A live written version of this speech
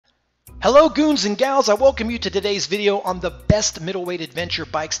Hello goons and gals, I welcome you to today's video on the best middleweight adventure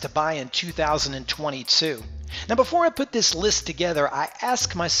bikes to buy in 2022. Now before I put this list together, I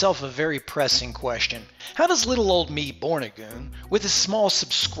ask myself a very pressing question. How does little old me, born a goon, with a small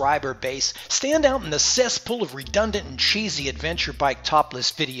subscriber base, stand out in the cesspool of redundant and cheesy adventure bike top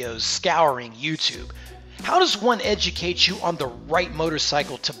list videos scouring YouTube? How does one educate you on the right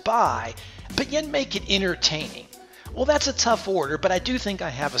motorcycle to buy, but yet make it entertaining? Well, that's a tough order, but I do think I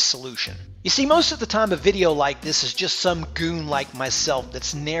have a solution. You see, most of the time a video like this is just some goon like myself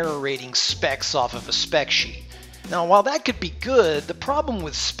that's narrating specs off of a spec sheet. Now, while that could be good, the problem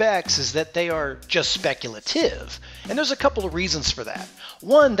with specs is that they are just speculative. And there's a couple of reasons for that.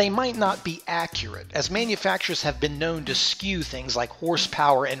 One, they might not be accurate, as manufacturers have been known to skew things like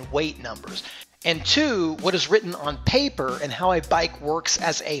horsepower and weight numbers. And two, what is written on paper and how a bike works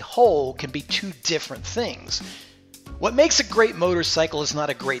as a whole can be two different things. What makes a great motorcycle is not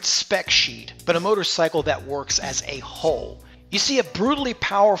a great spec sheet, but a motorcycle that works as a whole. You see, a brutally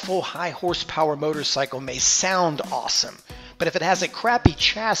powerful, high horsepower motorcycle may sound awesome, but if it has a crappy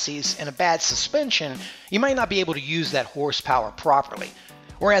chassis and a bad suspension, you might not be able to use that horsepower properly.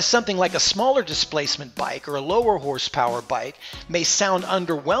 Whereas something like a smaller displacement bike or a lower horsepower bike may sound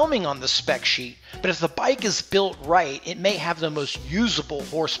underwhelming on the spec sheet, but if the bike is built right, it may have the most usable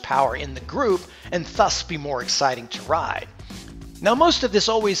horsepower in the group and thus be more exciting to ride. Now, most of this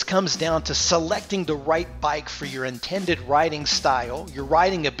always comes down to selecting the right bike for your intended riding style, your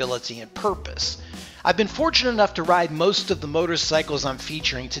riding ability, and purpose. I've been fortunate enough to ride most of the motorcycles I'm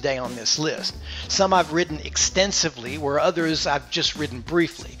featuring today on this list. Some I've ridden extensively, where others I've just ridden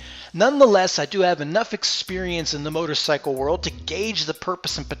briefly. Nonetheless, I do have enough experience in the motorcycle world to gauge the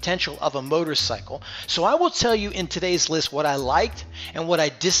purpose and potential of a motorcycle, so I will tell you in today's list what I liked and what I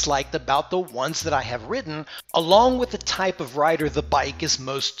disliked about the ones that I have ridden, along with the type of rider the bike is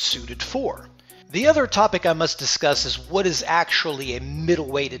most suited for. The other topic I must discuss is what is actually a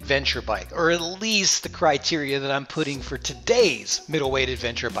middleweight adventure bike, or at least the criteria that I'm putting for today's middleweight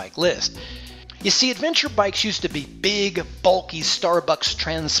adventure bike list. You see, adventure bikes used to be big, bulky Starbucks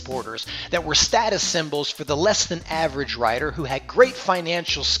transporters that were status symbols for the less than average rider who had great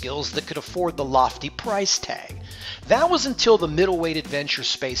financial skills that could afford the lofty price tag. That was until the middleweight adventure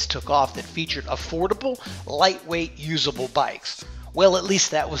space took off that featured affordable, lightweight, usable bikes. Well, at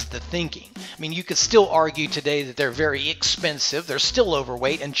least that was the thinking. I mean, you could still argue today that they're very expensive, they're still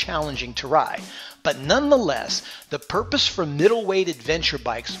overweight and challenging to ride. But nonetheless, the purpose for middleweight adventure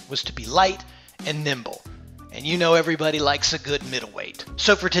bikes was to be light and nimble. And you know everybody likes a good middleweight.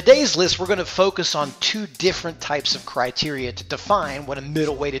 So for today's list, we're going to focus on two different types of criteria to define what a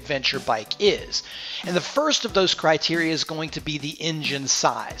middleweight adventure bike is. And the first of those criteria is going to be the engine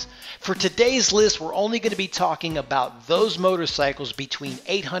size. For today's list, we're only going to be talking about those motorcycles between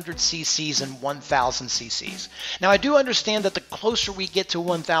 800 cc's and 1000 cc's. Now, I do understand that the closer we get to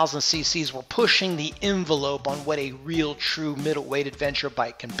 1000 cc's, we're pushing the envelope on what a real true middleweight adventure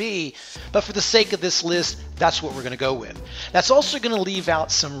bike can be, but for the sake of this list, that's what we're going to go with. That's also going to leave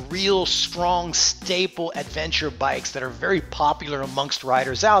out some real strong staple adventure bikes that are very popular amongst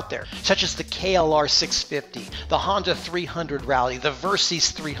riders out there, such as the KLR 650, the Honda 300 Rally, the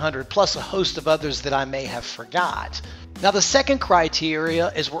Versys 300, plus a host of others that I may have forgot. Now, the second criteria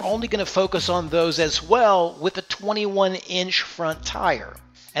is we're only going to focus on those as well with a 21-inch front tire.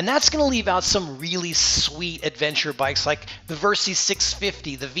 And that's going to leave out some really sweet adventure bikes like the Versys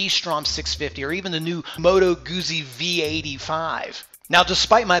 650, the V-Strom 650, or even the new Moto Guzzi V85. Now,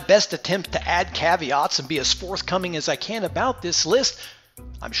 despite my best attempt to add caveats and be as forthcoming as I can about this list,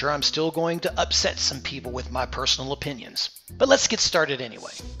 I'm sure I'm still going to upset some people with my personal opinions. But let's get started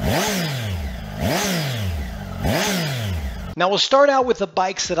anyway. Now we'll start out with the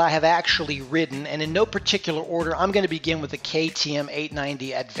bikes that I have actually ridden, and in no particular order, I'm going to begin with the KTM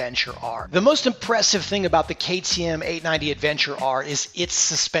 890 Adventure R. The most impressive thing about the KTM 890 Adventure R is its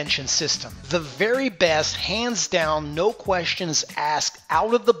suspension system. The very best, hands down, no questions asked,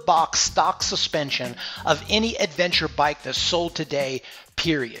 out-of-the-box stock suspension of any adventure bike that's sold today,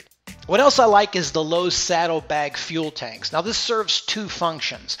 period. What else I like is the low saddlebag fuel tanks. Now this serves two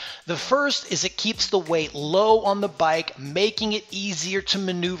functions. The first is it keeps the weight low on the bike, making it easier to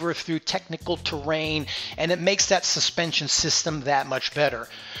maneuver through technical terrain, and it makes that suspension system that much better.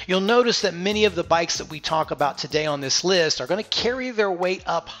 You'll notice that many of the bikes that we talk about today on this list are going to carry their weight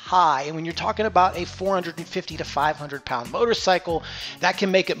up high, and when you're talking about a 450 to 500 pound motorcycle, that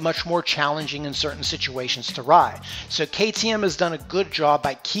can make it much more challenging in certain situations to ride. So KTM has done a good job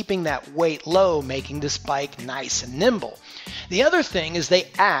by keeping that weight low, making this bike nice and nimble. The other thing is they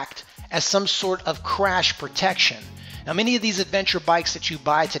act as some sort of crash protection. Now, many of these adventure bikes that you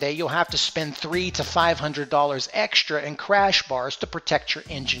buy today, you'll have to spend $300 to $500 extra in crash bars to protect your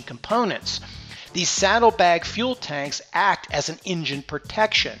engine components. These saddlebag fuel tanks act as an engine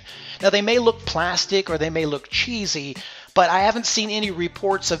protection. Now, they may look plastic or they may look cheesy, but I haven't seen any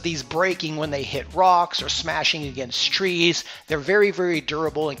reports of these breaking when they hit rocks or smashing against trees. They're very, very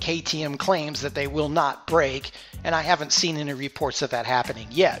durable, and KTM claims that they will not break, and I haven't seen any reports of that happening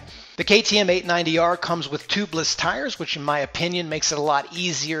yet. The KTM 890R comes with tubeless tires, which in my opinion makes it a lot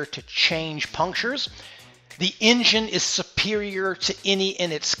easier to change punctures. The engine is superior to any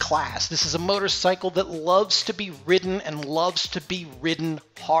in its class. This is a motorcycle that loves to be ridden and loves to be ridden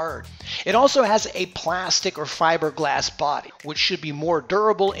hard. It also has a plastic or fiberglass body, which should be more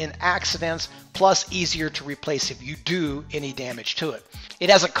durable in accidents, plus easier to replace if you do any damage to it.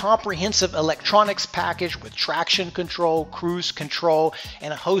 It has a comprehensive electronics package with traction control, cruise control,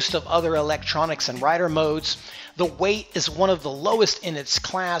 and a host of other electronics and rider modes. The weight is one of the lowest in its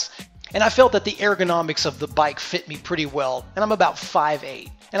class, and I felt that the ergonomics of the bike fit me pretty well, and I'm about 5'8".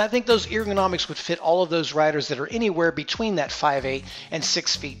 And I think those ergonomics would fit all of those riders that are anywhere between that 5'8" and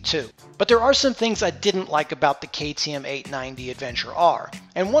 6 feet 2. But there are some things I didn't like about the KTM 890 Adventure R,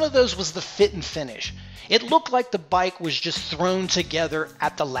 and one of those was the fit and finish. It looked like the bike was just thrown together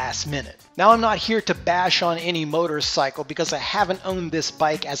at the last minute. Now, I'm not here to bash on any motorcycle because I haven't owned this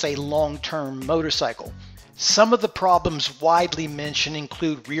bike as a long-term motorcycle. Some of the problems widely mentioned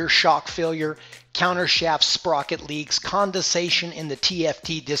include rear shock failure, countershaft sprocket leaks, condensation in the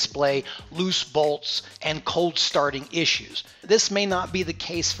TFT display, loose bolts, and cold starting issues. This may not be the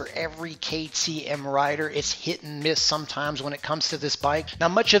case for every KTM rider. It's hit and miss sometimes when it comes to this bike. Now,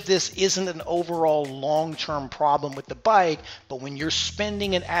 much of this isn't an overall long-term problem with the bike, but when you're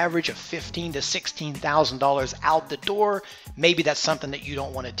spending an average of $15,000 to $16,000 out the door, maybe that's something that you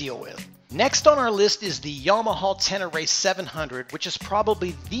don't want to deal with. Next on our list is the Yamaha Tenere 700, which is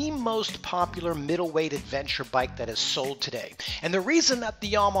probably the most popular middleweight adventure bike that is sold today. And the reason that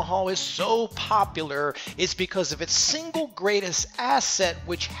the Yamaha is so popular is because of its single greatest asset,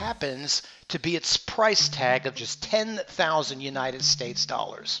 which happens to be its price tag of just 10,000 United States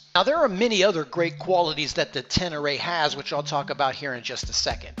dollars. Now, there are many other great qualities that the Tenere has, which I'll talk about here in just a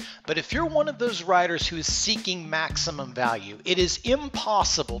second. But if you're one of those riders who is seeking maximum value, it is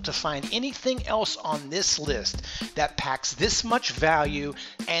impossible to find anything else on this list that packs this much value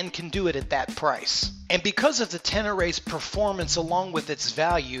and can do it at that price. And because of the Tenere's performance along with its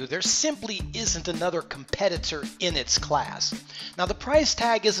value, there simply isn't another competitor in its class. Now, the price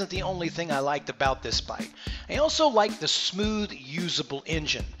tag isn't the only thing I liked about this bike. I also like the smooth, usable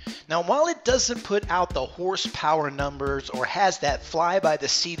engine. Now, while it doesn't put out the horsepower numbers or has that fly by the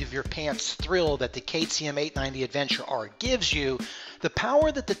seat of your pants thrill that the KTM 890 Adventure R gives you, the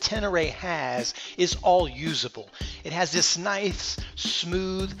power that the Tenere has is all usable. It has this nice,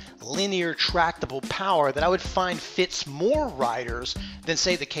 smooth, linear, tractable power that I would find fits more riders than,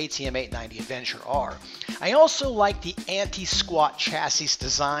 say, the KTM 890 Adventure R. I also like the anti-squat chassis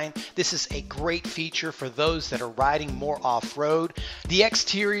design. This is a great feature for those that are riding more off-road. The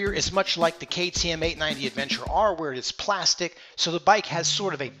exterior is much like the KTM 890 Adventure R, where it is plastic, so the bike has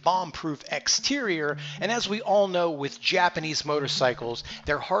sort of a bomb-proof exterior, and as we all know with Japanese motorcycles,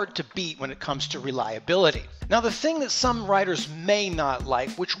 they're hard to beat when it comes to reliability. Now, the thing that some riders may not like,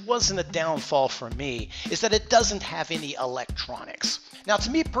 which wasn't a downfall for me, is that it doesn't have any electronics. Now,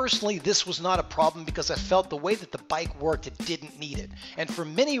 to me personally, this was not a problem because I felt the way that the bike worked, it didn't need it. And for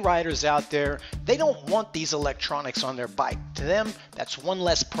many riders out there, they don't want these electronics on their bike. To them, that's one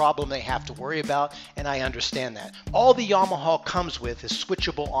less problem they have to worry about, and I understand that. All the Yamaha comes with is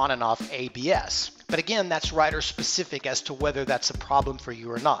switchable on and off ABS. But again, that's rider specific as to whether that's a problem for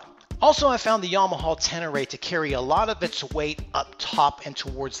you or not. Also, I found the Yamaha Tenere to carry a lot of its weight up top and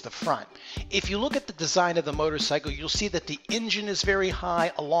towards the front. If you look at the design of the motorcycle, you'll see that the engine is very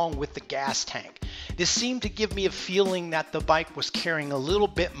high along with the gas tank. This seemed to give me a feeling that the bike was carrying a little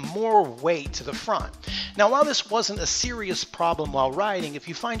bit more weight to the front. Now, while this wasn't a serious problem while riding, if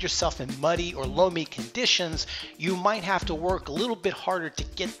you find yourself in muddy or loamy conditions, you might have to work a little bit harder to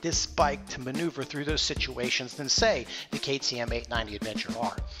get this bike to maneuver through those situations than, say, the KTM 890 Adventure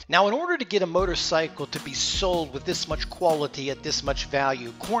R. Now, in order to get a motorcycle to be sold with this much quality at this much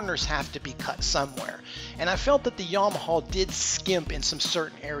value, corners have to be cut somewhere. And I felt that the Yamaha did skimp in some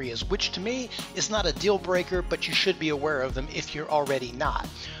certain areas, which to me is not a deal breaker, but you should be aware of them if you're already not.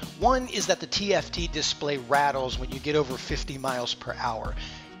 One is that the TFT display rattles when you get over 50 miles per hour.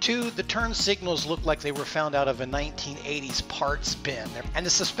 Two, the turn signals look like they were found out of a 1980s parts bin. And the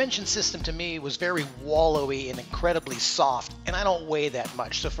suspension system to me was very wallowy and incredibly soft, and I don't weigh that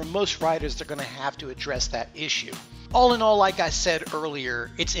much. So for most riders, they're going to have to address that issue. All in all, like I said earlier,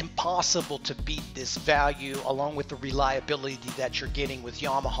 it's impossible to beat this value along with the reliability that you're getting with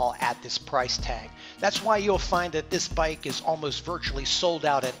Yamaha at this price tag. That's why you'll find that this bike is almost virtually sold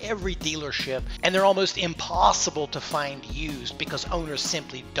out at every dealership, and they're almost impossible to find used because owners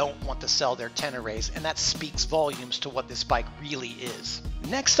simply don't want to sell their Teneres, and that speaks volumes to what this bike really is.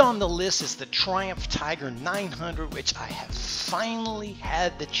 Next on the list is the Triumph Tiger 900, which I have finally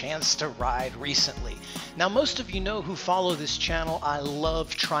had the chance to ride recently. Now, most of you know who follow this channel, I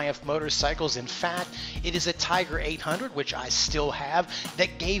love Triumph motorcycles. In fact, it is a Tiger 800, which I still have,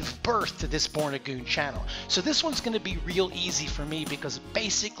 that gave birth to this Born a Goon channel. So this one's going to be real easy for me because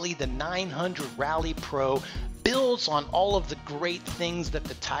basically the 900 Rally Pro builds on all of the great things that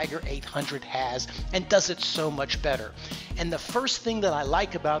the Tiger 800 has and does it so much better. And the first thing that I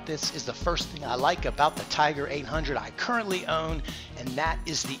like about this is the first thing I like about the Tiger 800 I currently own, and that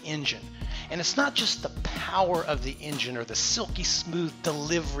is the engine. And it's not just the power of the engine or the silky smooth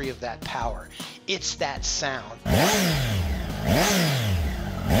delivery of that power, it's that sound.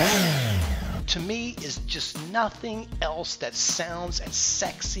 To me, is just nothing else that sounds as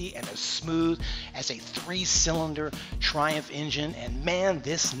sexy and as smooth as a 3-cylinder Triumph engine, and man,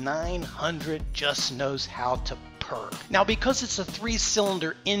 this 900 just knows how to purr. Now, because it's a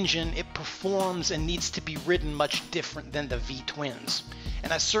 3-cylinder engine, it performs and needs to be ridden much different than the V-twins.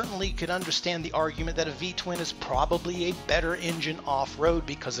 And I certainly could understand the argument that a V-twin is probably a better engine off-road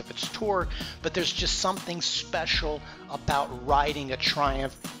because of its torque, but there's just something special about riding a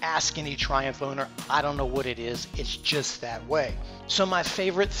Triumph. Ask any Triumph owner, I don't know what it is, it's just that way. So my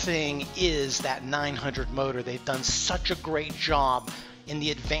favorite thing is that 900 motor. They've done such a great job in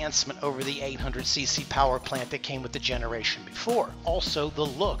the advancement over the 800cc power plant that came with the generation before. Also, the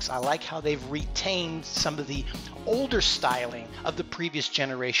looks. I like how they've retained some of the older styling of the previous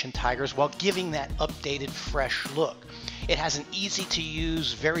generation Tigers while giving that updated, fresh look. It has an easy to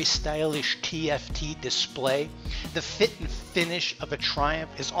use, very stylish TFT display. The fit and finish of a Triumph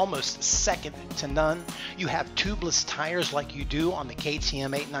is almost second to none. You have tubeless tires like you do on the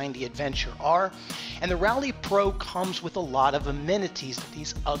KTM 890 Adventure R. And the Rally Pro comes with a lot of amenities that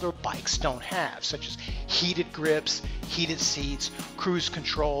these other bikes don't have, such as heated grips, heated seats, cruise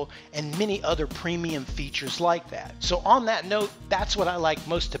control, and many other premium features like that. So on that note, that's what I like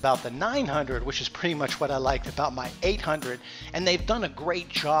most about the 900, which is pretty much what I liked about my 800, and they've done a great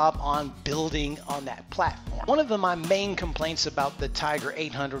job on building on that platform. One of my main complaints about the Tiger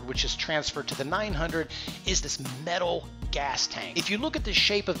 800, which is transferred to the 900, is this metal gas tank. If you look at the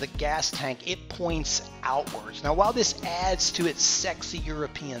shape of the gas tank, it points outwards. Now, while this adds to its sexy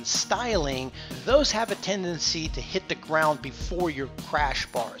European styling, those have a tendency to hit the ground before your crash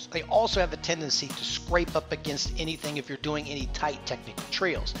bars. They also have a tendency to scrape up against anything if you're doing any tight technical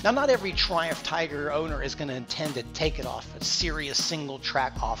trails. Now, not every Triumph Tiger owner is going to intend to take it off a serious single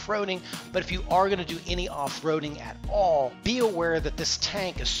track off-roading, but if you are going to do any off-roading at all, be aware that this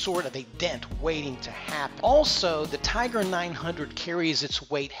tank is sort of a dent waiting to happen. Also, the Tiger 900 carries its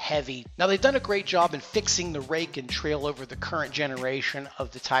weight heavy. Now, they've done a great job in fixing the rake and trail over the current generation of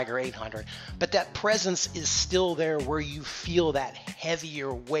the Tiger 800, but that presence is still there where you feel that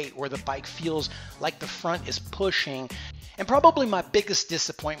heavier weight, where the bike feels like the front is pushing. And probably my biggest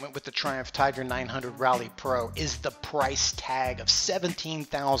disappointment with the Triumph Tiger 900 Rally Pro is the price tag of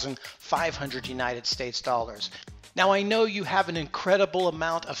 $17,500 United States dollars. Now, I know you have an incredible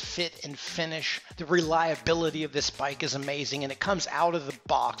amount of fit and finish. The reliability of this bike is amazing, and it comes out of the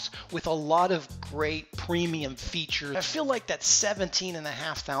box with a lot of great premium features. I feel like that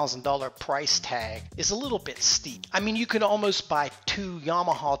 $17,500 price tag is a little bit steep. I mean, you could almost buy 2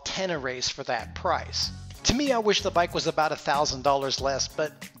 Yamaha Teneres for that price. To me, I wish the bike was about $1,000 less,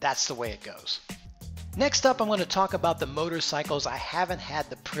 but that's the way it goes. Next up, I'm going to talk about the motorcycles I haven't had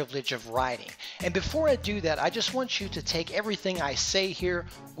the privilege of riding. And before I do that, I just want you to take everything I say here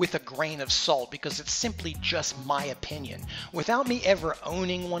with a grain of salt, because it's simply just my opinion. Without me ever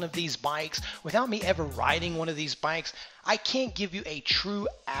owning one of these bikes, without me ever riding one of these bikes, I can't give you a true,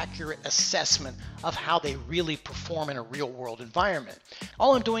 accurate assessment of how they really perform in a real-world environment.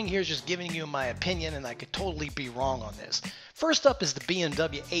 All I'm doing here is just giving you my opinion, and I could totally be wrong on this. First up is the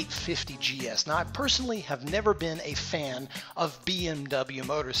BMW 850 GS. Now, I personally have never been a fan of BMW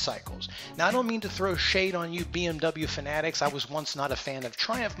motorcycles. Now, I don't mean to throw shade on you BMW fanatics. I was once not a fan of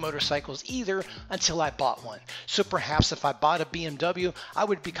Triumph motorcycles either until I bought one. So perhaps if I bought a BMW, I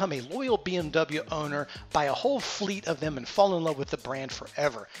would become a loyal BMW owner, buy a whole fleet of them KTM and fall in love with the brand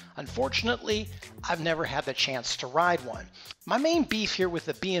forever. Unfortunately, I've never had the chance to ride one. My main beef here with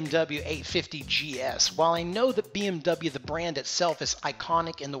the BMW 850 GS, while I know that BMW, the brand itself, is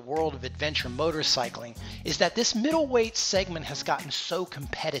iconic in the world of adventure motorcycling, is that this middleweight segment has gotten so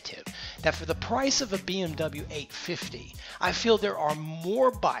competitive that for the price of a BMW 850, I feel there are more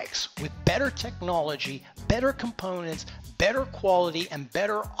bikes with better technology, better components, better quality, and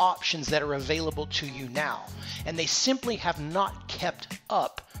better options that are available to you now, and they simply have not kept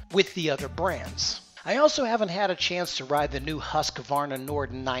up with the other brands. I also haven't had a chance to ride the new Husqvarna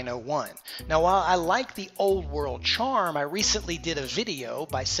Norden 901. Now, while I like the old world charm, I recently did a video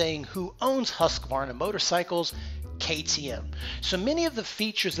by saying who owns Husqvarna motorcycles. KTM. So many of the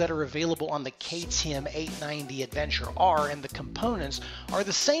features that are available on the KTM 890 Adventure R and the components are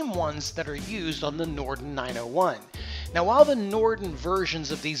the same ones that are used on the Norden 901. Now, while the Norden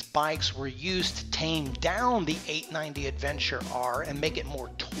versions of these bikes were used to tame down the 890 Adventure R and make it more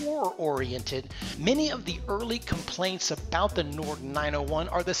tour-oriented, many of the early complaints about the Norden 901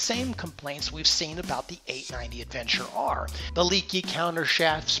 are the same complaints we've seen about the 890 Adventure R. The leaky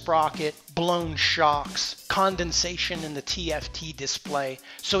countershaft sprocket, blown shocks, condensation in the TFT display.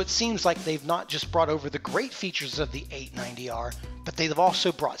 So it seems like they've not just brought over the great features of the 890R, but they've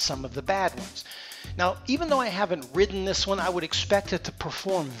also brought some of the bad ones. Now, even though I haven't ridden this one, I would expect it to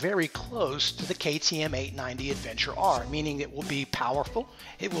perform very close to the KTM 890 Adventure R, meaning it will be powerful,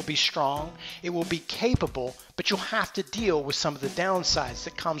 it will be strong, it will be capable, but you'll have to deal with some of the downsides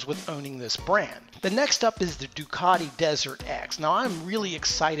that comes with owning this brand. The next up is the Ducati Desert X. Now, I'm really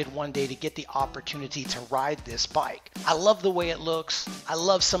excited one day to get the opportunity to ride this bike. I love the way it looks. I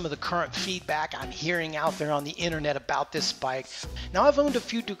love some of the current feedback I'm hearing out there on the internet about this bike. Now, I've owned a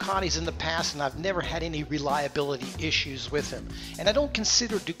few Ducatis in the past and I've never had any reliability issues with them. And I don't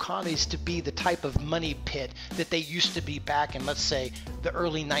consider Ducatis to be the type of money pit that they used to be back in, let's say, the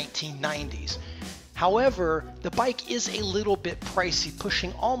early 1990s. However, the bike is a little bit pricey,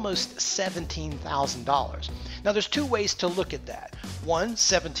 pushing almost $17,000. Now, there's two ways to look at that. One,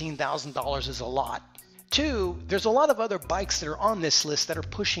 $17,000 is a lot. Two, there's a lot of other bikes that are on this list that are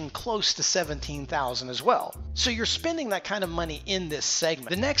pushing close to $17,000 as well. So you're spending that kind of money in this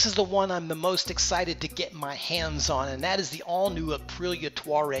segment. The next is the one I'm the most excited to get my hands on, and that is the all-new Aprilia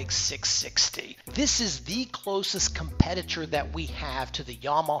Touareg 660. This is the closest competitor that we have to the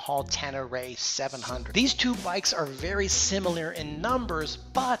Yamaha Tenere 700. These two bikes are very similar in numbers,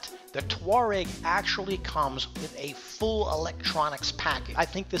 but the Touareg actually comes with a full electronics package. I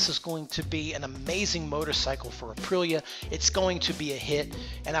think this is going to be an amazing motorcycle for Aprilia. It's going to be a hit,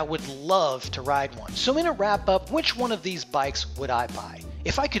 and I would love to ride one. So in a wrap up, which one of these bikes would I buy?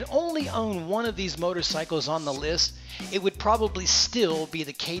 If I could only own one of these motorcycles on the list, it would probably still be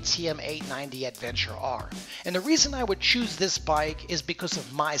the KTM 890 Adventure R. And the reason I would choose this bike is because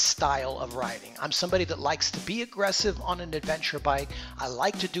of my style of riding. I'm somebody that likes to be aggressive on an adventure bike. I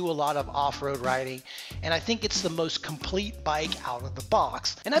like to do a lot of off-road riding, and I think it's the most complete bike out of the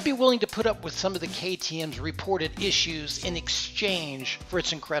box. And I'd be willing to put up with some of the KTM's reported issues in exchange for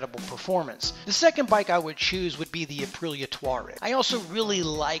its incredible performance. The second bike I would choose would be the Aprilia Touareg. I also really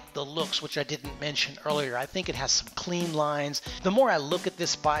like the looks, which I didn't mention earlier. I think it has some clean lines. The more I look at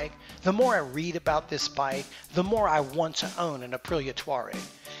this bike, the more I read about this bike, the more I want to own an Aprilia Touareg.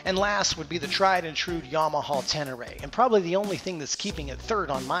 And last would be the tried and true Yamaha Tenere. And probably the only thing that's keeping it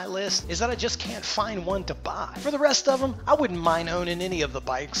third on my list is that I just can't find one to buy. For the rest of them, I wouldn't mind owning any of the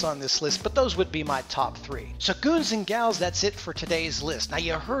bikes on this list, but those would be my top three. So goons and gals, that's it for today's list. Now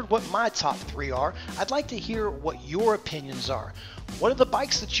you heard what my top three are. I'd like to hear what your opinions are. What are the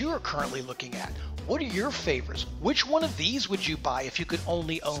bikes that you are currently looking at? What are your favorites? Which one of these would you buy if you could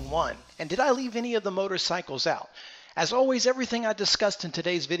only own one? And did I leave any of the motorcycles out? As always, everything I discussed in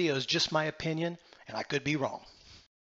today's video is just my opinion, and I could be wrong.